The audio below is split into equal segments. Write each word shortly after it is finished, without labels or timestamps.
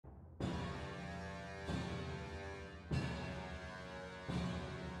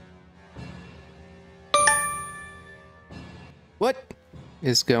What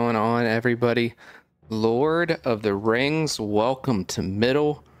is going on, everybody? Lord of the Rings, welcome to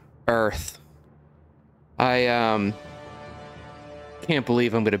Middle Earth. I can't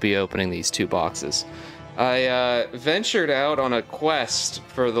believe I'm going to be opening these two boxes. I ventured out on a quest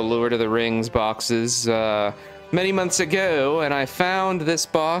for the Lord of the Rings boxes many months ago, and I found this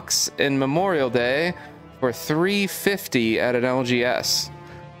box in Memorial Day for $3.50 at an LGS,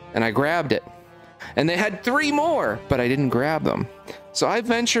 and I grabbed it. And they had 3 more, but I didn't grab them. So I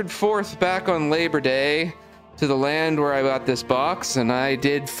ventured forth back on Labor Day to the land where I got this box, and I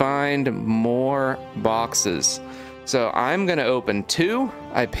did find more boxes. So I'm gonna open 2.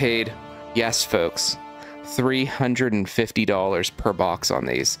 I paid, yes folks, $350 per box on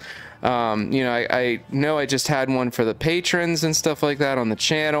these. You know, I know I just had one for the patrons and stuff like that on the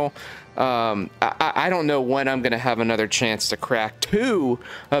channel. I don't know when I'm gonna have another chance to crack 2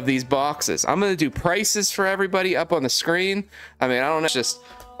 of these boxes. I'm gonna do prices for everybody up on the screen. I mean, I don't know, it's just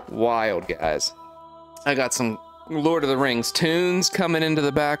wild, guys. I got some Lord of the Rings tunes coming into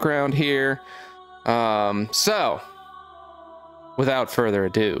the background here. So without further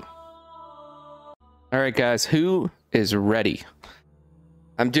ado, all right guys, who is ready?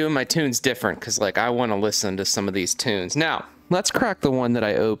 I'm doing my tunes different because, like, I want to listen to some of these tunes. Now, let's crack the one that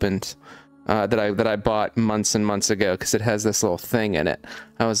I opened, that I bought months and months ago, because it has this little thing in it.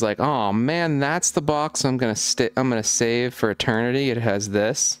 I was like, oh man, that's the box I'm gonna save for eternity. It has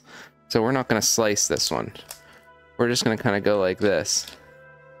this, so we're not gonna slice this one. We're just gonna kind of go like this.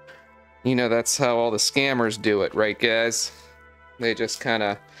 You know, that's how all the scammers do it, right, guys? They just kind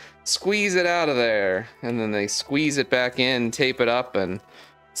of squeeze it out of there, and then they squeeze it back in, tape it up, and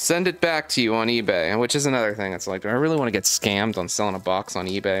send it back to you on eBay, which is another thing. It's like, do I really want to get scammed on selling a box on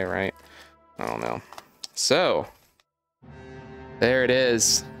eBay, right? I don't know. So, there it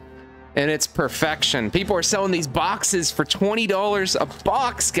is. In its perfection. People are selling these boxes for $20 a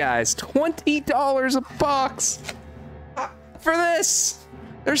box, guys. $20 a box for this.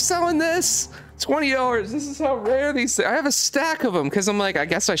 They're selling this. $20. This is how rare these things. I have a stack of them because I'm like, I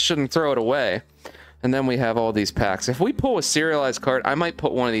guess I shouldn't throw it away. And then we have all these packs. If we pull a serialized card, I might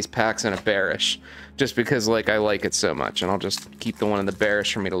put one of these packs in a bearish, just because, like, I like it so much, and I'll just keep the one in the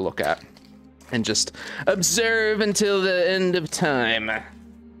bearish for me to look at and just observe until the end of time. All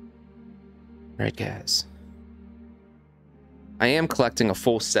right, guys. I am collecting a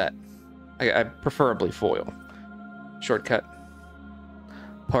full set. I preferably foil. Shortcut.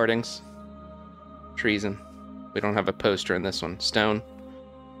 Partings. Treason. We don't have a poster in this one. Stone.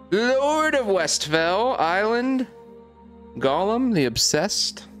 Lord of Westvale Island. Gollum, the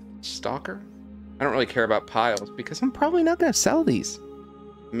Obsessed. Stalker. I don't really care about piles because I'm probably not going to sell these.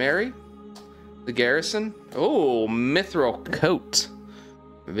 Mary. The Garrison. Oh, Mithril Coat.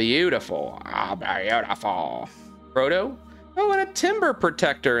 Beautiful. Ah, beautiful. Frodo. Oh, and a Timber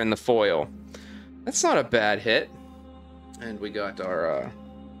Protector in the foil. That's not a bad hit. And we got our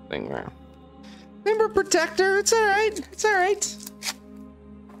thing there. Timber Protector. It's all right. It's all right.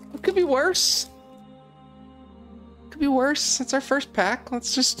 It could be worse. Could be worse. It's our first pack.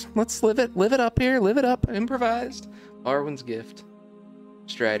 Let's live it up here. Live it up. Improvised. Arwen's Gift.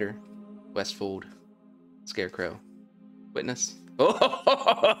 Strider. Westfold. Scarecrow. Witness.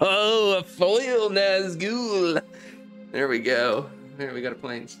 Oh, a foil Nazgul. There we go. There we got a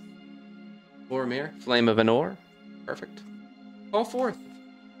plains. Boromir. Flame of Anor. Perfect. Call forth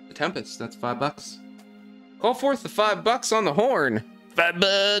the Tempest. That's $5. Call forth the $5 on the horn.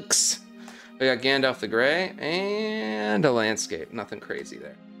 $5. We got Gandalf the Grey and a landscape. Nothing crazy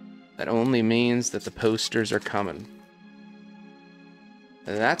there. That only means that the posters are coming.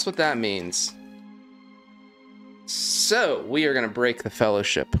 And that's what that means. So we are going to break the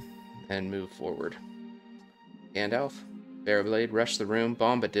fellowship and move forward. Gandalf, Bearblade, Rush the Room,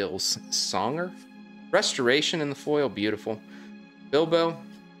 Bombadil's Songer, Restoration in the foil, beautiful. Bilbo,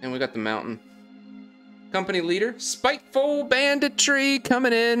 and we got the Mountain. Company Leader, Spiteful Banditry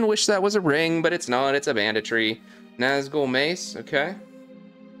coming in. Wish that was a ring, but it's not. It's a banditry. Nazgul Mace, okay.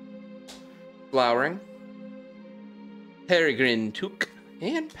 Flowering. Peregrine Took.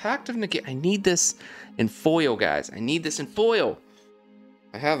 And Pact of Negate. I need this in foil, guys. I need this in foil.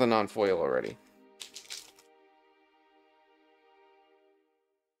 I have the non-foil already.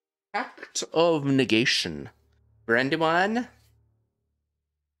 Pact of Negation. Brandywine.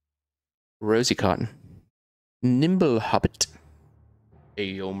 Rosy Cotton. Nimble Hobbit.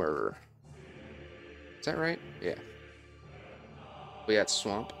 Aomer. Is that right? Yeah. We got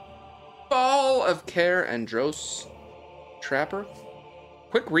Swamp. Ball of Care Andros. Trapper.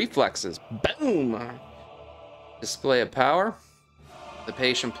 Quick Reflexes. Boom! Display of Power. The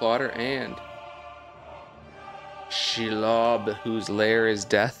Patient Plotter and Shelob, whose lair is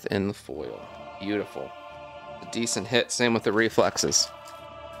death in the foil. Beautiful. A decent hit. Same with the reflexes.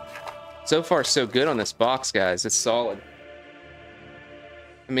 So far, so good on this box, guys. It's solid.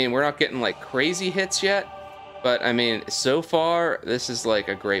 I mean, we're not getting like crazy hits yet, but I mean, so far, this is like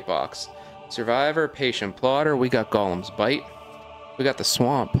a great box. Survivor, Patient Plotter. We got Golem's Bite. We got the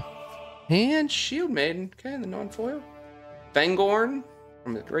Swamp. And Shield Maiden. Okay, the non-foil. Fangorn,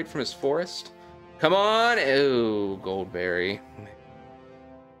 right from his forest. Come on. Oh, Goldberry.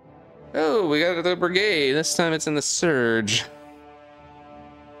 Oh, we got the Brigade. This time it's in the Surge.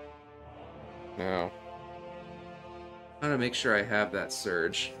 No. I want to make sure I have that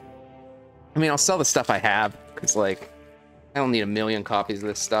Surge. I mean, I'll sell the stuff I have, because, like, I don't need a million copies of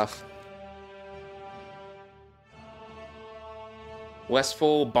this stuff.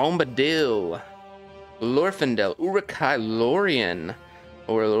 Westfall Bombadil. Glorfindel. Urukai Lorien.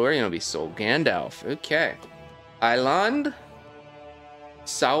 Or Lorien will be sold. Gandalf. Okay. Island.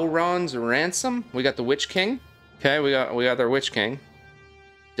 Sauron's Ransom. We got the Witch King. Okay, we got their Witch King.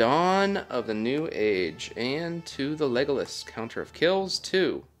 Dawn of the New Age. And to the Legolas. Counter of Kills.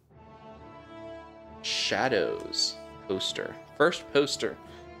 2. Shadows. Poster. First poster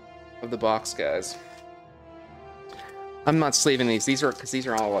of the box, guys. I'm not sleeving these. These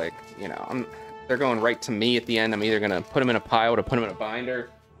are all like, you know, they're going right to me at the end. I'm either gonna put them in a pile to put them in a binder,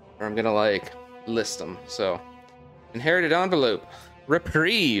 or I'm gonna like list them. So, Inherited Envelope,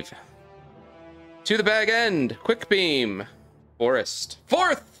 Reprieve, To the Bag End, Quick Beam, Forest,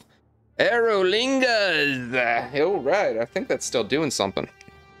 4th, Aerolingas. All right, I think that's still doing something.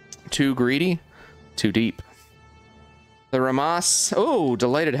 Too Greedy, Too Deep. The Ramas. Oh,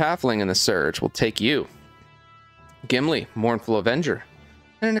 Delighted Halfling in the Surge. We'll take you. Gimli, Mournful Avenger,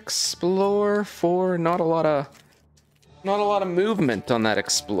 and an Explore for not a lot of movement on that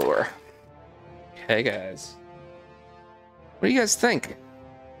Explore. Okay, guys, what do you guys think?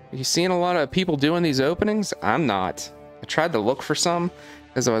 Are you seeing a lot of people doing these openings? I'm not. I tried to look for some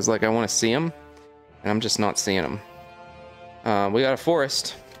because I was like, I want to see them, and I'm just not seeing them. We got a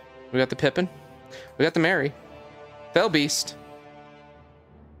Forest, we got the Pippin, we got the Mary, Fell Beast,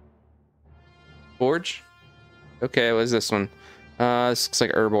 Forge. Okay, what is this one? This looks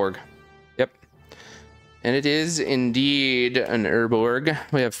like Urborg. Yep. And it is indeed an Urborg.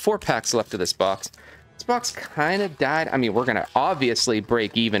 We have 4 packs left of this box. This box kind of died. I mean, we're going to obviously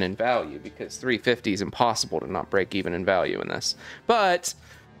break even in value because 350 is impossible to not break even in value in this. But,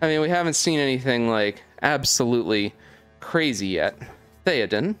 I mean, we haven't seen anything like absolutely crazy yet.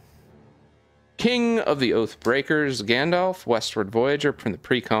 Theoden. King of the Oathbreakers, Gandalf, Westward Voyager from the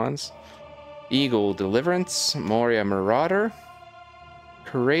Precons. Eagle Deliverance, Moria Marauder,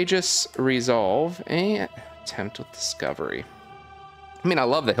 Courageous Resolve, and Attempt with Discovery. I mean, I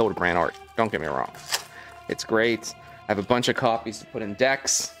love the Hildebrand art. Don't get me wrong. It's great. I have a bunch of copies to put in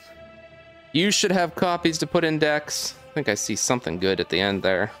decks. You should have copies to put in decks. I think I see something good at the end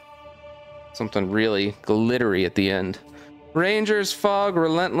there. Something really glittery at the end. Rangers, Fog,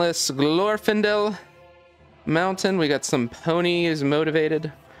 Relentless, Glorfindel, Mountain. We got some Ponies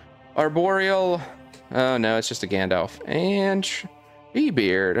Motivated. Arboreal. Oh no, it's just a Gandalf. And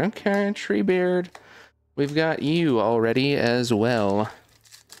Treebeard. Okay, Treebeard. We've got you already as well.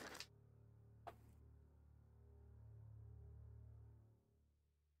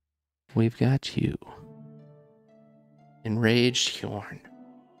 We've got you. Enraged Hjorn.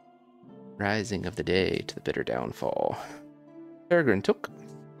 Rising of the Day to the Bitter Downfall. Peregrine Took.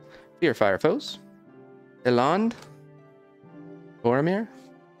 Fear Fire Foes. Eland. Boromir.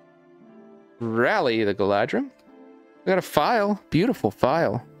 Rally the Galadrim. We got a file. Beautiful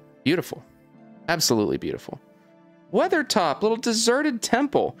file. Beautiful. Absolutely beautiful. Weathertop, little deserted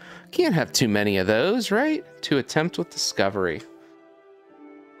temple. Can't have too many of those, right? To Attempt with Discovery.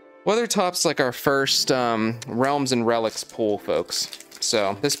 Weathertop's like our first Realms and Relics pull, folks.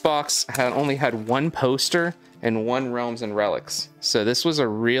 So this box only had 1 poster and 1 Realms and Relics. So this was a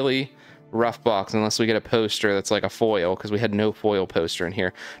really rough box unless we get a poster that's like a foil, because we had no foil poster in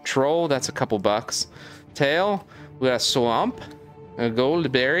here. Troll, that's a couple bucks. Tail, we got a Swamp, a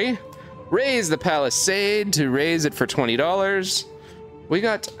Goldberry. Raise the Palisade to raise it for $20. We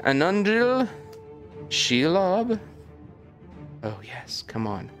got Anundril, Shelob. Oh yes, come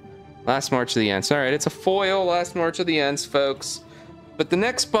on. Last March of the Ents. All right, it's a foil Last March of the Ents, folks. But the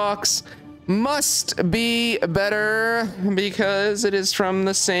next box must be better because it is from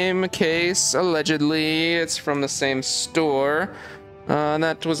the same case. Allegedly, it's from the same store.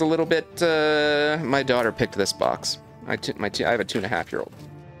 That was a little bit. My daughter picked this box. I have a 2.5-year-old.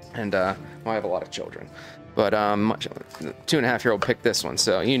 And well, I have a lot of children, but 2.5-year-old picked this one,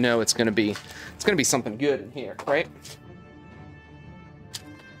 so you know it's gonna be something good in here, right?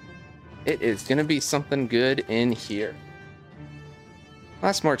 It is gonna be something good in here.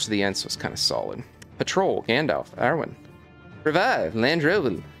 Last March of the Ents was kind of solid. Patrol, Gandalf, Arwen. Revive,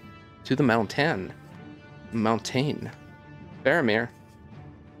 Landroval. To the Mountain. Faramir.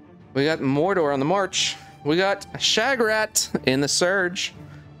 We got Mordor on the march. We got Shagrat in the Surge.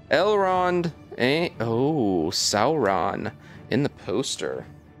 Elrond. Oh, Sauron in the poster.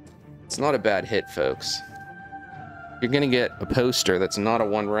 It's not a bad hit, folks. You're gonna get a poster that's not a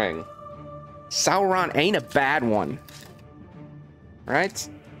one ring. Sauron ain't a bad one. Right?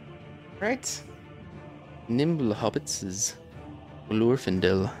 Right? Nimble Hobbits.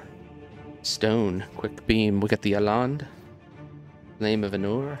 Glorfindel. Stone. Quick Beam. We got the Aland. Flame of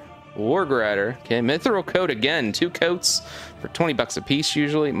Anur. Wargrider. Okay, Mithril coat again. 2 coats for 20 bucks a piece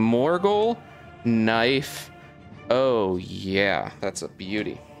usually. Morgul. Knife. Oh, yeah. That's a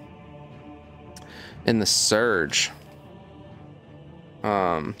beauty. In the Surge.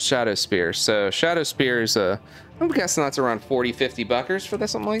 Shadow Spear. So, Shadow Spear is I'm guessing that's around 40-50 buckers for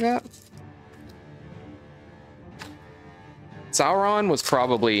this, something like that. Sauron was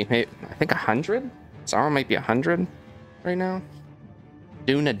probably, I think 100? Sauron might be 100 right now.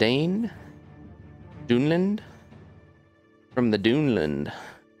 Dunedain. Duneland. From the Duneland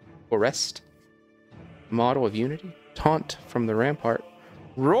Forest. Model of Unity. Taunt from the Rampart.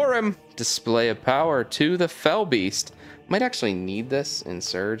 Roram. Display of Power to the Fell Beast. Might actually need this in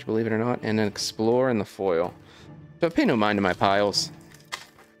Surge, believe it or not. And an Explore in the foil. But pay no mind to my piles.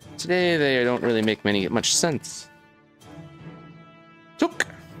 Today they don't really make much sense. Took.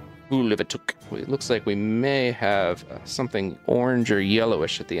 Ooh, live it took. It looks like we may have something orange or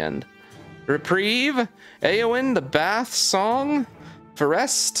yellowish at the end. Reprieve. Eowyn, the Bath Song.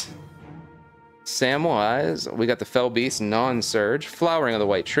 Forest. Samwise. We got the Fell Beast, non-Surge. Flowering of the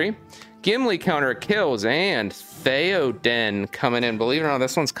White Tree. Gimli counter kills. And Theoden coming in. Believe it or not,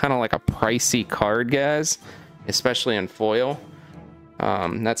 this one's kind of like a pricey card, guys. Especially in foil.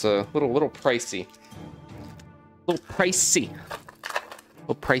 That's a little pricey. Little pricey.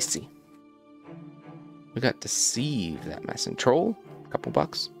 We got Deceive, that mess and Troll. A couple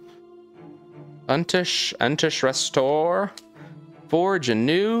bucks. Untish Restore. Forge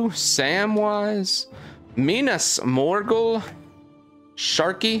anew. Samwise. Minas Morgul.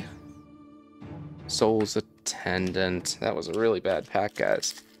 Sharky. Soul's Attendant. That was a really bad pack,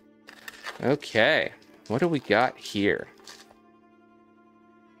 guys. Okay. What do we got here?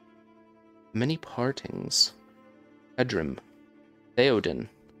 Many Partings. Edrim. Theoden.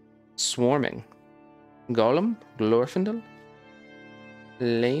 Swarming. Gollum. Glorfindel.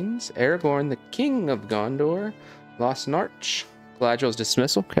 Lanes. Aragorn, the King of Gondor. Lost Narch. Galadriel's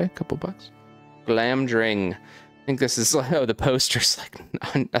Dismissal. Okay, a couple bucks. Glamdring. I think this is like, oh, the poster's like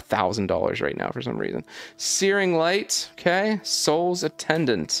 $1,000 right now for some reason. Searing Light. Okay. Soul's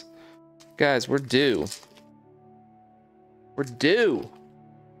Attendant. Guys, we're due. We're due.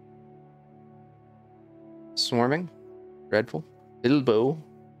 Swarming. Dreadful. Bilbo.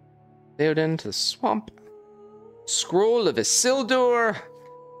 Theoden to the Swamp. Scroll of Isildur.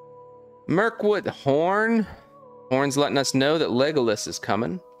 Mirkwood Horn. Horn's letting us know that Legolas is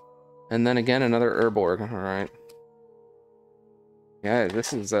coming. And then again, another Urborg. All right. Yeah,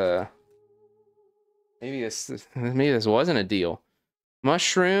 this is maybe this wasn't a deal.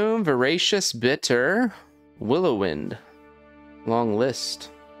 Mushroom, Voracious, Bitter, Willowwind. Long list.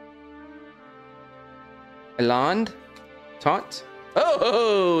 Eland, Taunt.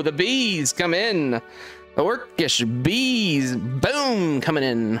 Oh, the bees come in. The Orcish bees, boom, coming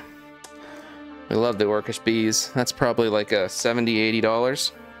in. We love the Orcish bees. That's probably like a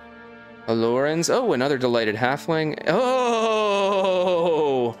 $70-$80. Allurans. Oh, another Delighted Halfling.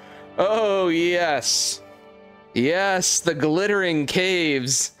 Oh, oh yes. Yes, the Glittering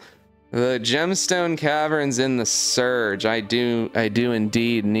Caves. The Gemstone Caverns in the Surge. I do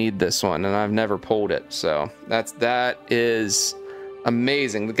indeed need this one, and I've never pulled it. So that is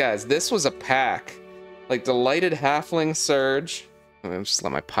amazing. Guys, this was a pack. Like Delighted Halfling Surge. Let me just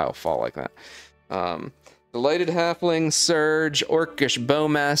let my pile fall like that. Delighted Halfling, Surge, Orcish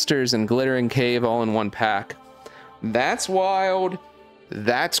Bowmasters, and Glittering Cave all in one pack. That's wild.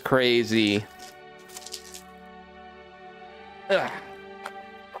 That's crazy. Ugh.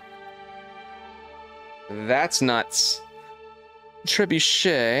 That's nuts.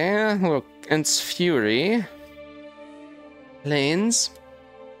 Trebuchet, little Ents Fury. Lanes.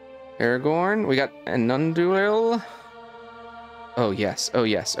 Aragorn. We got Anunduil. Oh yes, oh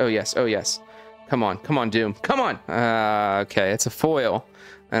yes, oh yes, oh yes. Come on, Doom. Come on. Okay, it's a foil,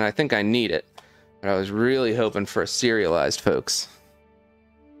 and I think I need it. But I was really hoping for a serialized, folks.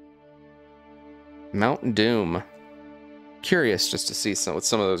 Mountain Doom. Curious just to see what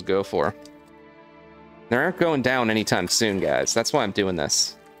some of those go for. They aren't going down anytime soon, guys. That's why I'm doing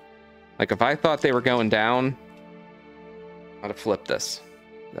this. Like, if I thought they were going down, I'd have flipped this.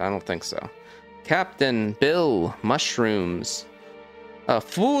 I don't think so. Captain Bill, mushrooms. A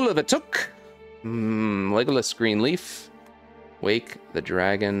fool of a took. Legolas Greenleaf. Wake the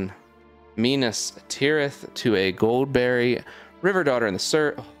dragon. Minas Tirith to a Goldberry. River Daughter in the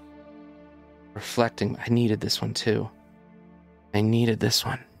Sur. Oh. Reflecting. I needed this one too. I needed this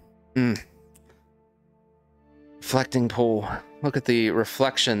one. Reflecting pool. Look at the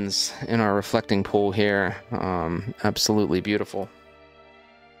reflections in our reflecting pool here. Absolutely beautiful.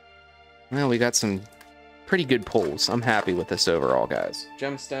 Well, we got some pretty good pulls. I'm happy with this overall, guys.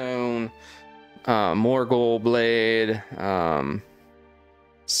 Gemstone, Morgul Blade,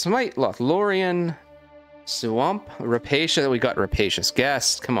 Smite Lothlorien, Swamp, Rapacious. We got Rapacious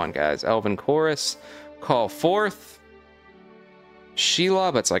Guest. Come on, guys. Elven Chorus, Call Forth,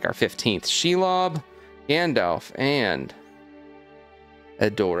 Shelob. That's like our 15th Shelob, Gandalf, and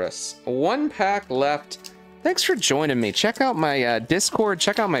Adoris. One pack left. Thanks for joining me. Check out my Discord.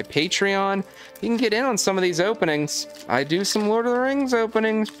 Check out my Patreon. You can get in on some of these openings. I do some Lord of the Rings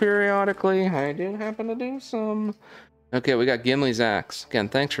openings periodically. I do happen to do some. Okay, we got Gimli's Axe. Again,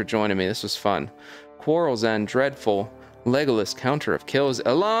 thanks for joining me. This was fun. Quarrel's End, Dreadful, Legolas, Counter of Kills,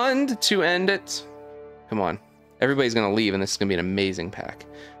 Elond to end it. Come on. Everybody's going to leave, and this is going to be an amazing pack.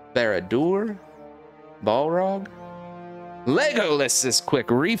 Barad-dûr, Balrog, Legolas's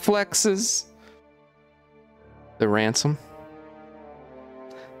Quick Reflexes, the Ransom,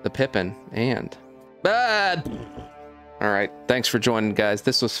 the Pippin, and all right, thanks for joining, guys.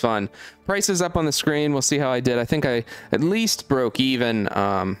 This was fun. Price is up on the screen. We'll see how I did. I think I at least broke even.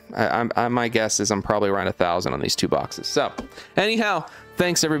 My guess is I'm probably around 1,000 on these two boxes. So anyhow,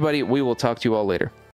 thanks everybody. We will talk to you all later.